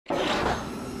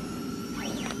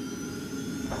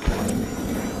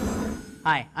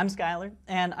Hi, I'm Skylar,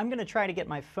 and I'm going to try to get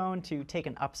my phone to take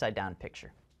an upside-down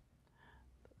picture.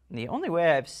 The only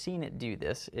way I've seen it do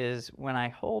this is when I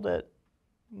hold it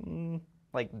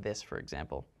like this, for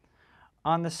example.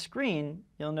 On the screen,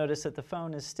 you'll notice that the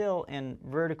phone is still in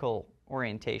vertical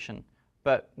orientation,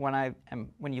 but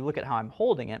when you look at how I'm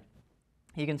holding it,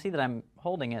 you can see that I'm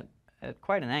holding it at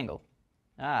quite an angle.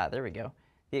 Ah, there we go.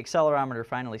 The accelerometer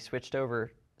finally switched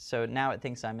over, so now it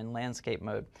thinks I'm in landscape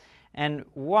mode. And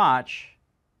watch.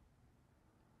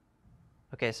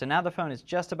 Okay, so now the phone is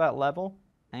just about level,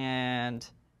 and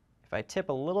if I tip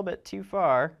a little bit too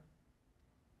far,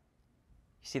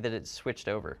 you see that it's switched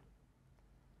over.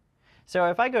 So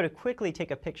if I go to quickly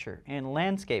take a picture in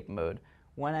landscape mode,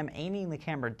 when I'm aiming the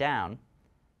camera down,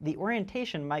 the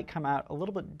orientation might come out a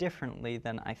little bit differently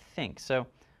than I think. So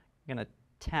I'm going to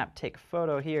tap take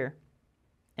photo here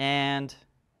and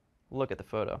look at the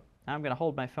photo. Now I'm going to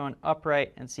hold my phone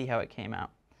upright and see how it came out.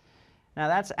 Now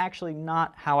that's actually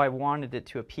not how I wanted it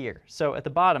to appear. So at the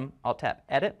bottom, I'll tap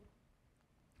Edit,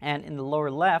 and in the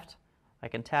lower left, I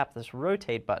can tap this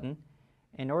Rotate button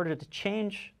in order to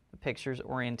change the picture's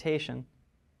orientation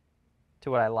to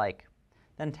what I like.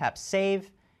 Then tap Save,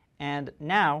 and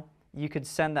now you could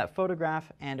send that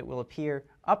photograph and it will appear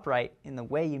upright in the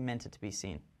way you meant it to be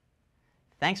seen.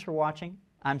 Thanks for watching.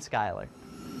 I'm Skylar.